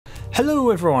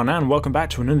Hello everyone and welcome back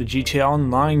to another GTA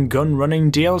Online Gunrunning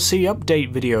DLC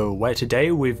update video, where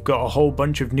today we've got a whole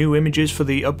bunch of new images for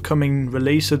the upcoming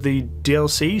release of the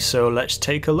DLC, so let's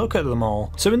take a look at them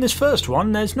all. So in this first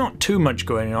one there's not too much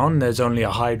going on. There's only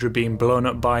a Hydra being blown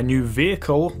up by a new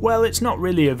vehicle. Well, it's not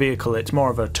really a vehicle, it's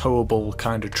more of a towable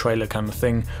kind of trailer kind of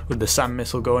thing with the SAM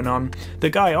missile going on.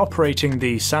 The guy operating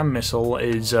the SAM missile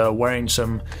is wearing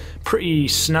some pretty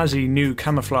snazzy new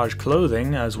camouflage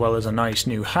clothing as well as a nice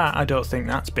new hat. I don't think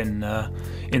that's been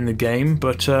in the game,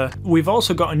 but we've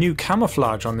also got a new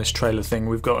camouflage on this trailer thing.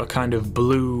 We've got a kind of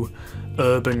blue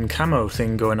urban camo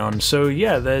thing going on. So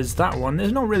yeah, there's that one.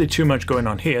 There's not really too much going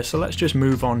on here, so let's just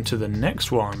move on to the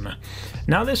next one.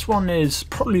 Now this one is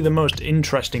probably the most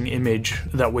interesting image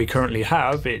that we currently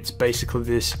have. It's basically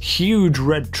this huge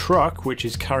red truck which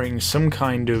is carrying some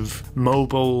kind of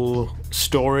mobile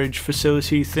storage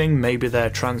facility thing. Maybe they're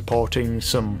transporting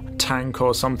some tank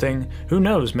or something. Who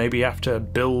knows, maybe you have to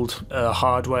build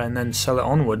hardware and then sell it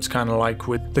onwards, kind of like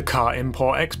with the car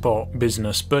import-export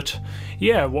business. But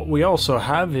yeah, what we also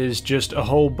have is just a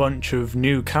whole bunch of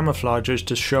new camouflages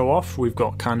to show off. We've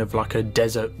got kind of like a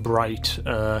desert bright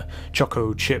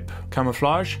choco chip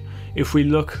camouflage. If we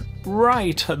look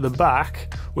right at the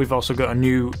back, we've also got a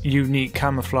new unique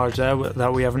camouflage there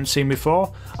that we haven't seen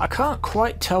before. I can't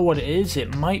quite tell what it is.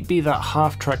 It might be that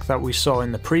half track that we saw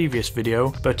in the previous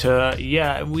video, but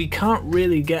yeah, we can't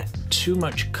really get too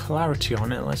much clarity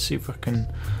on it. Let's see if I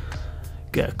can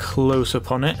get a close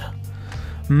up on it.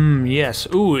 Yes.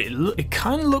 Ooh, it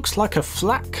kind of looks like a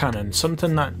flat cannon,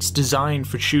 something that's designed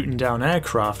for shooting down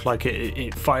aircraft. Like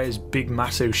it fires big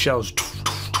massive shells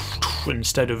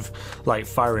instead of like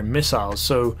firing missiles.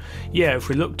 So yeah, if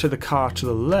we look to the car to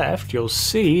the left, you'll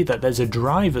see that there's a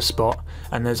driver spot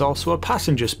and there's also a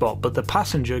passenger spot, but the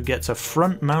passenger gets a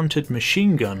front mounted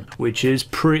machine gun, which is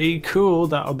pretty cool.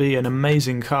 That'll be an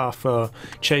amazing car for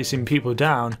chasing people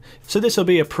down. So this will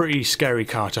be a pretty scary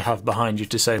car to have behind you,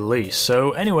 to say the least.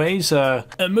 So anyways,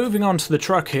 moving on to the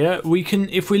truck here, we can,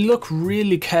 if we look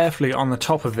really carefully on the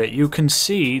top of it, you can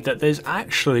see that there's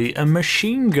actually a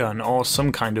machine gun or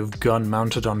some kind of gun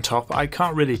mounted on top. I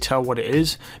can't really tell what it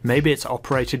is. Maybe it's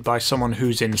operated by someone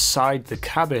who's inside the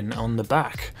cabin on the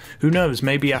back. Who knows,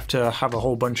 maybe you have to have a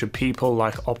whole bunch of people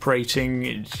like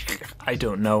operating. I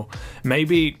don't know.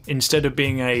 Maybe instead of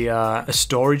being a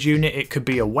storage unit, it could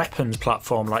be a weapons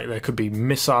platform. Like there could be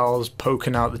missiles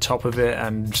poking out the top of it,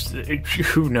 and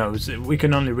who knows, we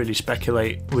can only really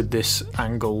speculate with this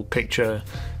angle picture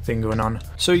thing going on.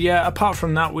 So yeah, apart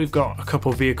from that, we've got a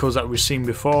couple of vehicles that we've seen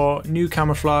before. New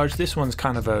camouflage. This one's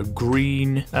kind of a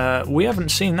green. We haven't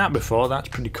seen that before. That's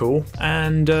pretty cool.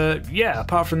 And yeah,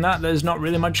 apart from that, there's not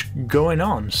really much going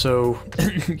on. So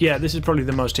yeah, this is probably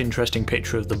the most interesting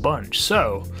picture of the bunch.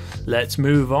 So let's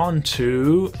move on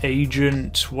to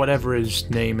Agent, whatever his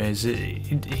name is.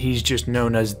 He's just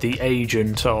known as the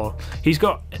Agent, or he's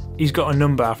got a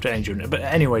number after Agent. But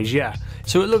anyways, yeah.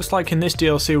 So it looks like in this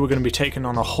DLC we're going to be taking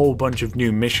on a whole bunch of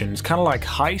new missions, kind of like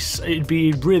heists. It'd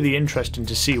be really interesting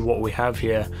to see what we have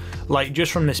here. Like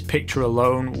just from this picture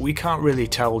alone, we can't really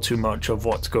tell too much of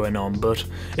what's going on, but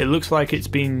it looks like it's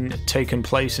been taking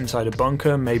place inside a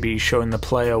bunker, maybe showing the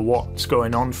player what's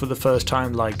going on for the first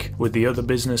time. Like with the other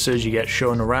businesses, you get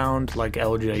shown around like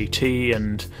LJT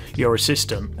and your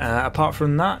assistant. Apart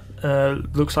from that,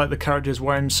 looks like the character's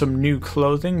wearing some new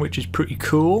clothing, which is pretty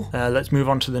cool. Let's move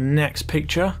on to the next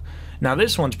picture. Now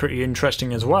this one's pretty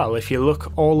interesting as well. If you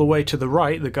look all the way to the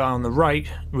right, the guy on the right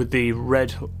with the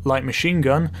red light machine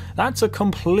gun, that's a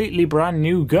completely brand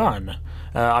new gun.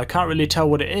 I can't really tell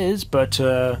what it is, but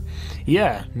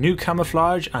yeah, new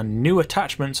camouflage and new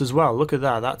attachments as well. Look at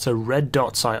that, that's a red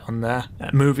dot sight on there.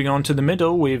 Moving on to the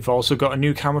middle, we've also got a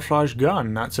new camouflage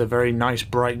gun. That's a very nice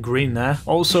bright green there.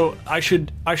 Also, I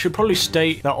should probably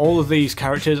state that all of these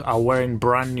characters are wearing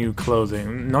brand new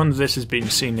clothing. None of this has been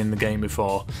seen in the game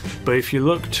before. But if you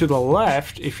look to the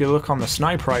left, if you look on the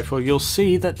sniper rifle, you'll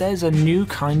see that there's a new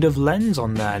kind of lens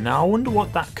on there. Now I wonder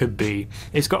what that could be.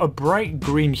 It's got a bright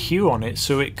green hue on it,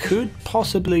 so it could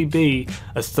possibly be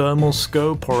a thermal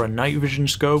scope or a night vision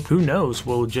scope. Who knows,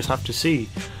 we'll just have to see.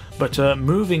 But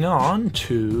moving on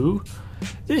to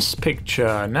this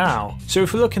picture now. So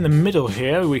if we look in the middle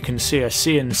here, we can see a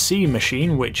CNC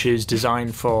machine which is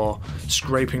designed for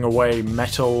scraping away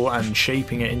metal and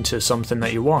shaping it into something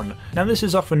that you want. Now this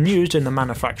is often used in the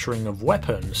manufacturing of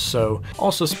weapons. So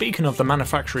also speaking of the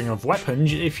manufacturing of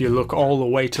weapons, if you look all the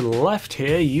way to the left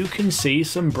here, you can see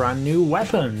some brand new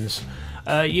weapons.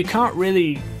 You can't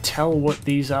really tell what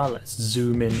these are. Let's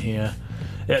zoom in here.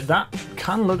 That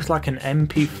kind of looks like an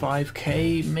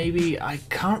MP5K, maybe? I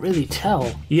can't really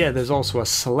tell. Yeah, there's also a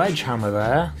sledgehammer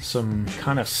there, some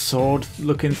kind of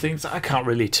sword-looking things. I can't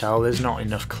really tell, there's not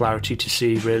enough clarity to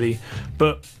see, really.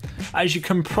 But as you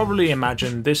can probably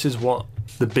imagine, this is what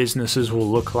the businesses will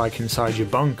look like inside your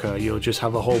bunker. You'll just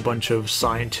have a whole bunch of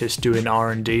scientists doing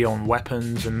R&D on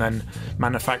weapons and then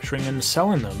manufacturing and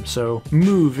selling them. So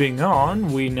moving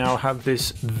on, we now have this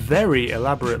very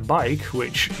elaborate bike,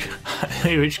 which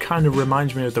kind of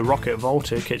reminds me of the Rocket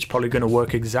Voltic. It's probably going to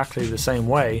work exactly the same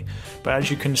way, but as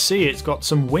you can see, it's got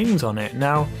some wings on it.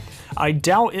 Now, I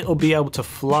doubt it'll be able to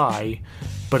fly,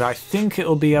 but I think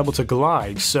it'll be able to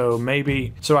glide, so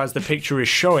as the picture is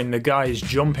showing, the guy is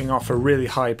jumping off a really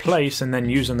high place and then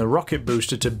using the rocket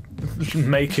booster to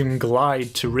make him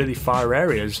glide to really far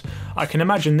areas. I can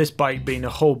imagine this bike being a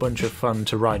whole bunch of fun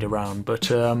to ride around, but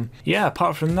yeah,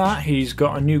 apart from that, he's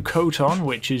got a new coat on,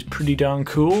 which is pretty darn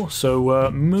cool. So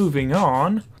moving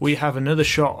on, we have another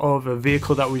shot of a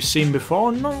vehicle that we've seen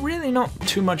before. Not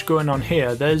too much going on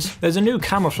here. There's a new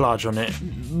camouflage on it,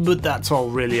 but that's all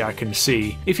really I can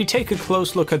see. If you take a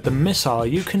close look at the missile,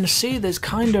 you can see there's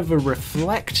kind of a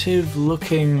reflective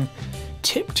looking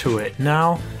tip to it.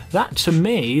 Now, that to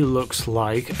me looks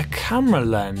like a camera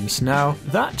lens. Now,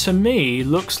 that to me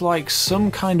looks like some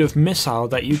kind of missile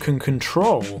that you can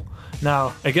control.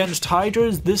 Now, against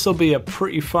Hydras, this will be a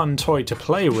pretty fun toy to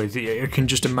play with. You can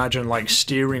just imagine like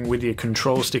steering with your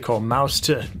control stick or mouse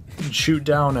to shoot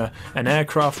down an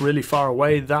aircraft really far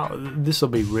away. This will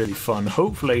be really fun.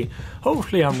 Hopefully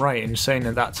I'm right in saying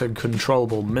that that's a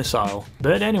controllable missile.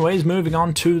 But anyways, moving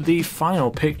on to the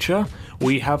final picture,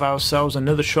 we have ourselves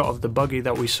another shot of the buggy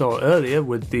that we saw earlier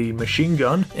with the machine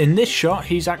gun. In this shot,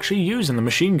 he's actually using the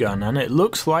machine gun, and it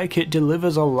looks like it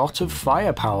delivers a lot of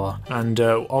firepower. And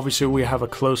obviously we have a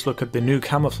close look at the new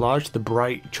camouflage, the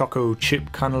bright choco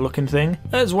chip kind of looking thing,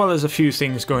 as well as a few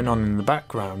things going on in the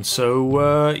background.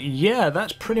 So yeah,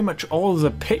 that's pretty much all the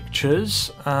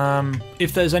pictures.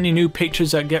 If there's any new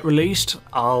pictures that get released,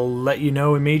 I'll let you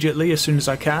know immediately as soon as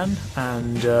I can.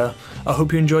 And I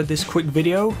hope you enjoyed this quick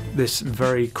video, this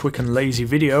very quick and lazy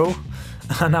video,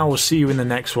 and I will see you in the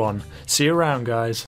next one. See you around, guys.